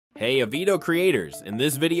Hey Avido creators, in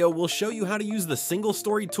this video we'll show you how to use the single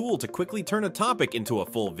story tool to quickly turn a topic into a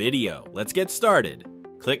full video. Let's get started.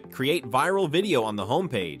 Click Create Viral Video on the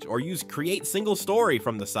homepage or use Create Single Story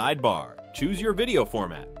from the sidebar. Choose your video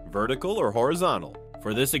format, vertical or horizontal.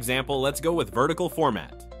 For this example, let's go with vertical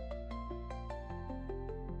format.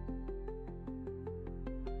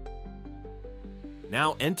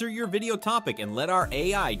 Now enter your video topic and let our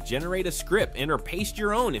AI generate a script and or paste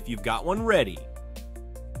your own if you've got one ready.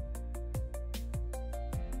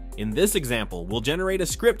 In this example, we'll generate a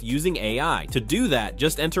script using AI. To do that,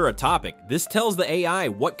 just enter a topic. This tells the AI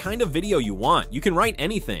what kind of video you want. You can write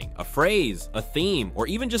anything, a phrase, a theme, or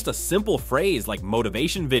even just a simple phrase like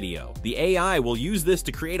motivation video. The AI will use this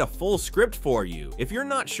to create a full script for you. If you're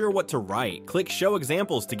not sure what to write, click Show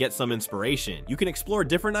Examples to get some inspiration. You can explore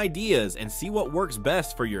different ideas and see what works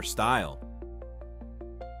best for your style.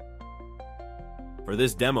 For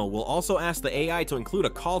this demo, we'll also ask the AI to include a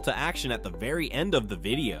call to action at the very end of the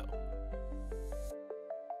video.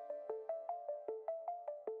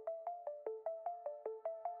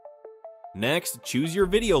 Next, choose your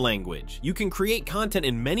video language. You can create content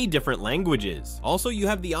in many different languages. Also, you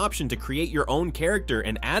have the option to create your own character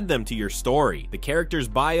and add them to your story. The character's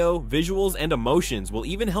bio, visuals, and emotions will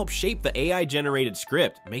even help shape the AI-generated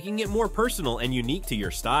script, making it more personal and unique to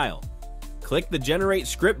your style. Click the Generate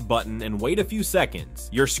Script button and wait a few seconds.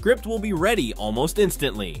 Your script will be ready almost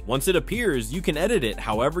instantly. Once it appears, you can edit it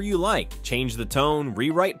however you like. Change the tone,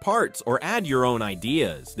 rewrite parts, or add your own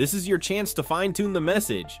ideas. This is your chance to fine-tune the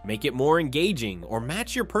message, make it more engaging, or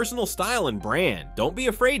match your personal style and brand. Don't be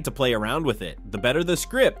afraid to play around with it. The better the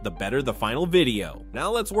script, the better the final video.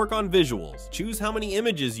 Now let's work on visuals. Choose how many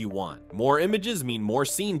images you want. More images mean more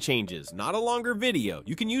scene changes, not a longer video.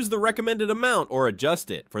 You can use the recommended amount or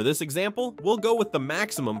adjust it. For this example, we'll go with the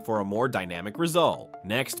maximum for a more dynamic result.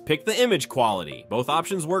 Next, pick the image quality. Both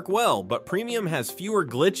options work well, but premium has fewer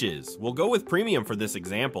glitches. We'll go with premium for this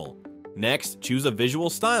example. Next, choose a visual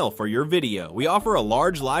style for your video. We offer a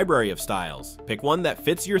large library of styles. Pick one that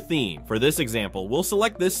fits your theme. For this example, we'll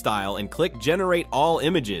select this style and click Generate All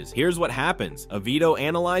Images. Here's what happens. Avido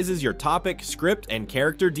analyzes your topic, script, and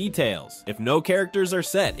character details. If no characters are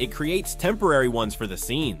set, it creates temporary ones for the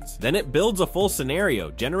scenes. Then it builds a full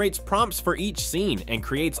scenario, generates prompts for each scene, and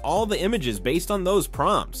creates all the images based on those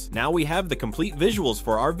prompts. Now we have the complete visuals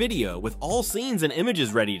for our video with all scenes and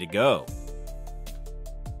images ready to go.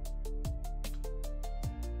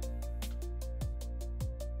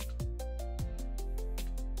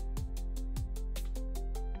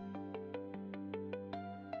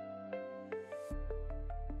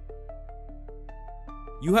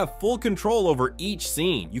 You have full control over each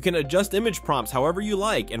scene. You can adjust image prompts however you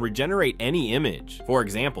like and regenerate any image. For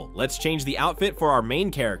example, let's change the outfit for our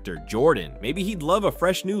main character, Jordan. Maybe he'd love a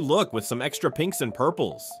fresh new look with some extra pinks and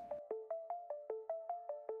purples.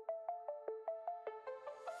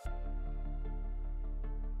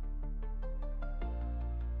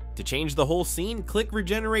 To change the whole scene, click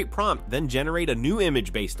Regenerate Prompt, then generate a new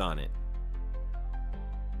image based on it.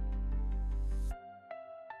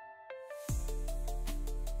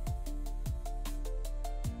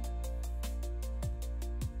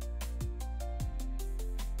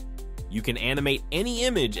 You can animate any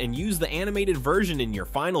image and use the animated version in your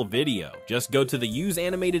final video. Just go to the Use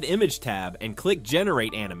Animated Image tab and click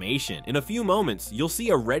Generate Animation. In a few moments, you'll see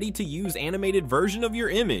a ready-to-use animated version of your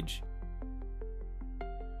image.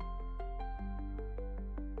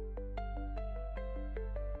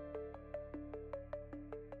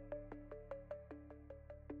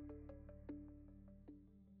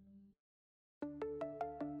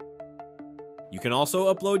 You can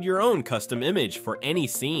also upload your own custom image for any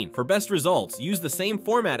scene. For best results, use the same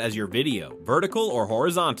format as your video, vertical or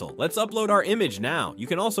horizontal. Let's upload our image now. You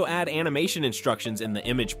can also add animation instructions in the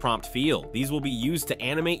image prompt field. These will be used to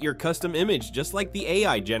animate your custom image just like the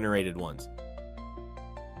AI generated ones.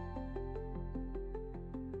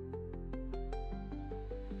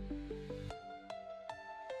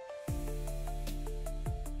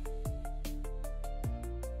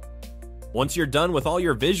 Once you're done with all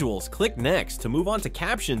your visuals, click Next to move on to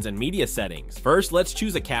captions and media settings. First, let's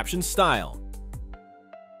choose a caption style.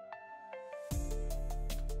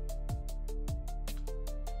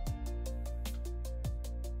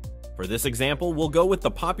 For this example, we'll go with the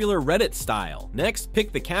popular Reddit style. Next,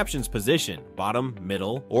 pick the caption's position, bottom,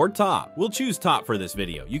 middle, or top. We'll choose top for this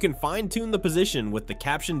video. You can fine-tune the position with the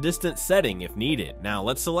caption distance setting if needed. Now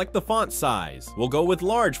let's select the font size. We'll go with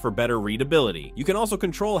large for better readability. You can also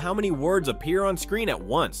control how many words appear on screen at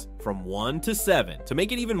once, from 1 to 7. To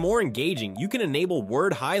make it even more engaging, you can enable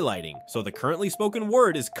word highlighting, so the currently spoken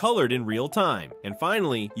word is colored in real time. And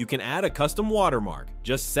finally, you can add a custom watermark.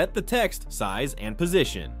 Just set the text, size, and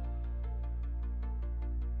position.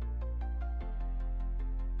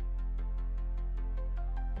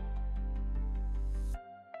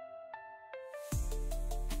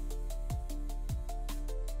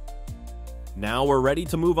 Now we're ready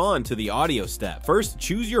to move on to the audio step. First,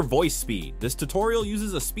 choose your voice speed. This tutorial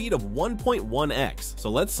uses a speed of 1.1x,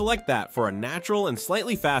 so let's select that for a natural and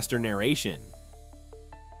slightly faster narration.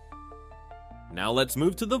 Now let's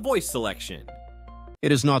move to the voice selection.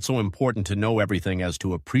 It is not so important to know everything as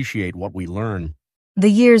to appreciate what we learn.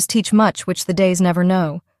 The years teach much which the days never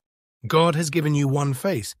know. God has given you one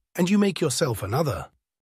face, and you make yourself another.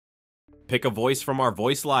 Pick a voice from our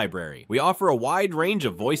voice library. We offer a wide range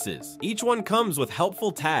of voices. Each one comes with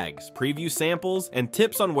helpful tags, preview samples, and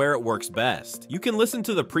tips on where it works best. You can listen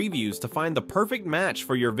to the previews to find the perfect match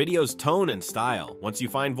for your video's tone and style. Once you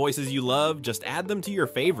find voices you love, just add them to your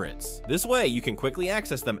favorites. This way, you can quickly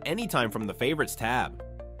access them anytime from the Favorites tab.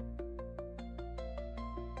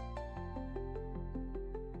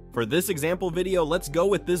 For this example video, let's go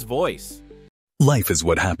with this voice. Life is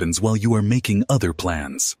what happens while you are making other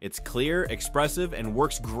plans. It's clear, expressive, and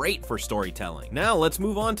works great for storytelling. Now let's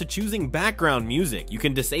move on to choosing background music. You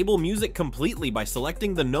can disable music completely by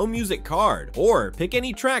selecting the No Music card, or pick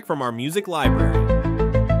any track from our music library.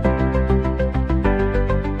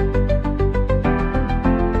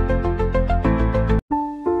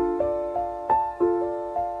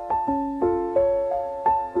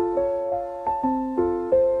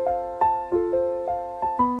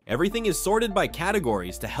 Everything is sorted by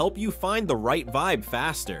categories to help you find the right vibe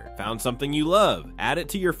faster. Found something you love? Add it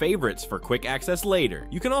to your favorites for quick access later.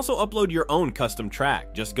 You can also upload your own custom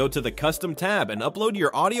track. Just go to the Custom tab and upload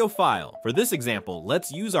your audio file. For this example,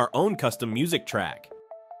 let's use our own custom music track.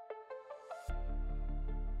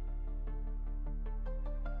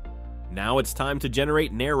 Now it's time to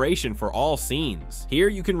generate narration for all scenes. Here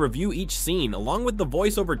you can review each scene along with the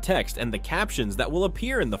voiceover text and the captions that will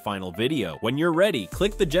appear in the final video. When you're ready,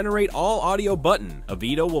 click the Generate All Audio button.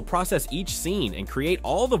 Avido will process each scene and create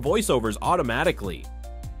all the voiceovers automatically.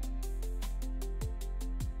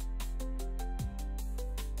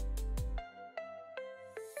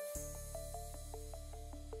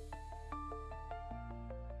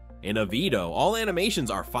 In Avido, all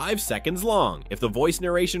animations are 5 seconds long. If the voice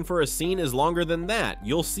narration for a scene is longer than that,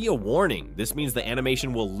 you'll see a warning. This means the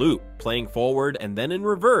animation will loop, playing forward and then in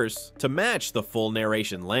reverse to match the full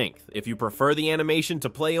narration length. If you prefer the animation to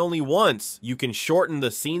play only once, you can shorten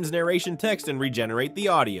the scene's narration text and regenerate the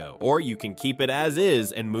audio. Or you can keep it as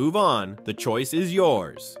is and move on. The choice is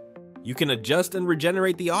yours. You can adjust and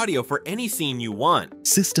regenerate the audio for any scene you want.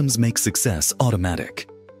 Systems make success automatic.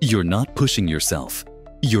 You're not pushing yourself.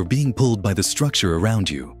 You're being pulled by the structure around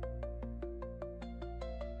you.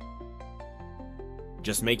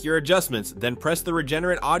 Just make your adjustments, then press the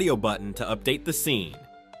Regenerate Audio button to update the scene.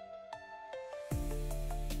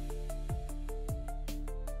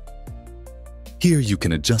 Here you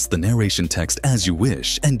can adjust the narration text as you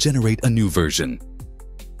wish and generate a new version.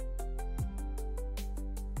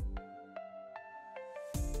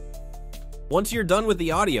 Once you're done with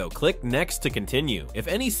the audio, click Next to continue. If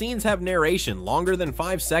any scenes have narration longer than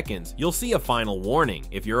 5 seconds, you'll see a final warning.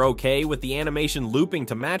 If you're okay with the animation looping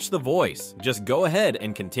to match the voice, just go ahead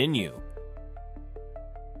and continue.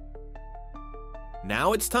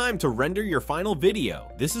 Now it's time to render your final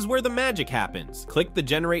video. This is where the magic happens. Click the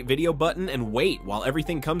Generate Video button and wait while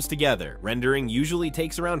everything comes together. Rendering usually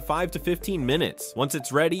takes around 5 to 15 minutes. Once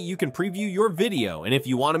it's ready, you can preview your video, and if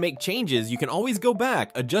you want to make changes, you can always go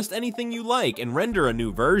back, adjust anything you like, and render a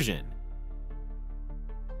new version.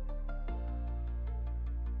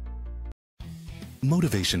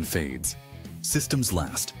 Motivation fades. Systems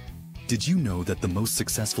last. Did you know that the most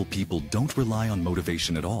successful people don't rely on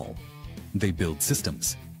motivation at all? They build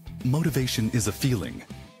systems. Motivation is a feeling,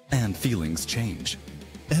 and feelings change.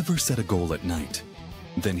 Ever set a goal at night,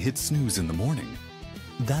 then hit snooze in the morning?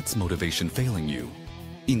 That's motivation failing you.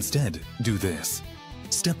 Instead, do this.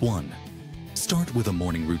 Step 1. Start with a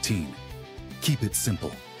morning routine. Keep it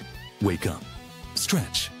simple. Wake up,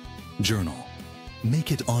 stretch, journal.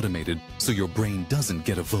 Make it automated so your brain doesn't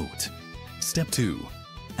get a vote. Step 2.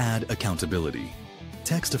 Add accountability.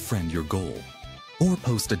 Text a friend your goal, or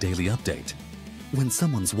post a daily update. When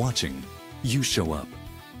someone's watching, you show up,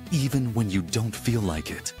 even when you don't feel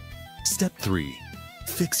like it. Step 3.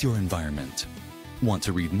 Fix your environment. Want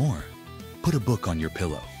to read more? Put a book on your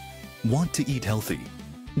pillow. Want to eat healthy?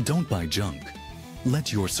 Don't buy junk.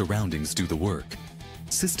 Let your surroundings do the work.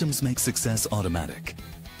 Systems make success automatic.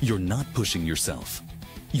 You're not pushing yourself.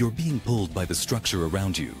 You're being pulled by the structure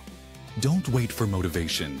around you. Don't wait for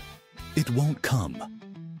motivation. It won't come.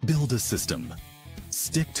 Build a system.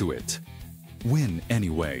 Stick to it. Win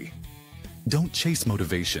anyway. Don't chase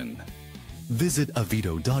motivation. Visit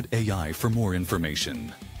Avido.ai for more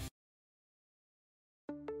information.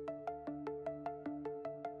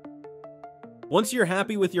 Once you're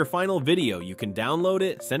happy with your final video, you can download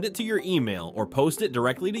it, send it to your email, or post it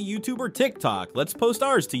directly to YouTube or TikTok. Let's post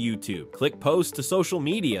ours to YouTube. Click post to social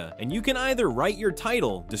media, and you can either write your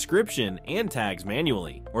title, description, and tags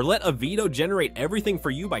manually, or let Avido generate everything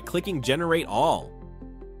for you by clicking generate all.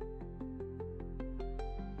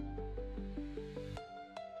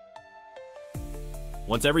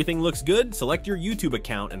 Once everything looks good, select your YouTube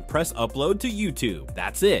account and press upload to YouTube.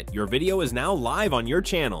 That's it, your video is now live on your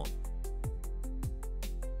channel.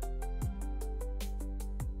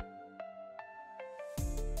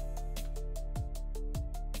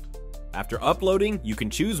 After uploading, you can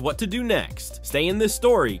choose what to do next. Stay in this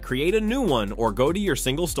story, create a new one, or go to your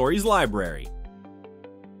single stories library.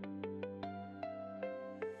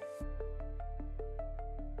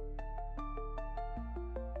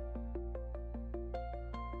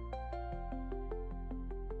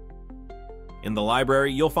 In the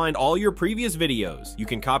library, you'll find all your previous videos. You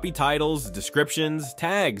can copy titles, descriptions,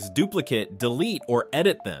 tags, duplicate, delete, or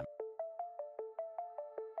edit them.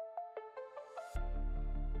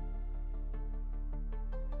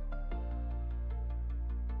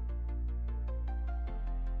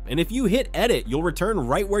 And if you hit edit, you'll return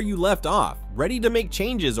right where you left off, ready to make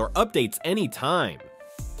changes or updates anytime.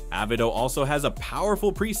 Avido also has a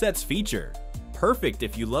powerful presets feature. Perfect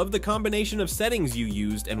if you love the combination of settings you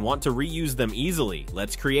used and want to reuse them easily.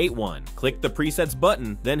 Let's create one. Click the presets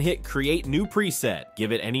button, then hit create new preset.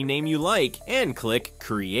 Give it any name you like and click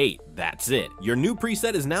create. That's it. Your new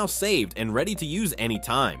preset is now saved and ready to use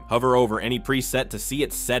anytime. Hover over any preset to see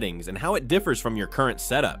its settings and how it differs from your current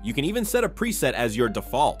setup. You can even set a preset as your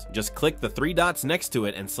default. Just click the 3 dots next to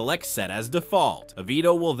it and select set as default.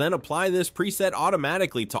 Avido will then apply this preset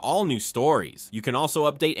automatically to all new stories. You can also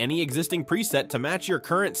update any existing preset to match your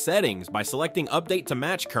current settings by selecting update to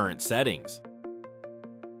match current settings.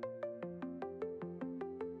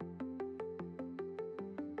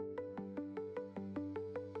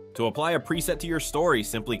 To apply a preset to your story,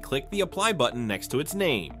 simply click the apply button next to its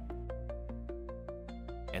name.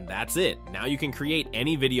 And that's it. Now you can create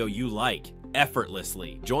any video you like,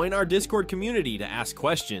 effortlessly. Join our Discord community to ask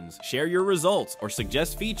questions, share your results, or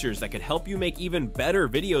suggest features that could help you make even better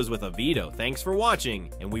videos with Avido. Thanks for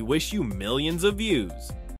watching, and we wish you millions of views.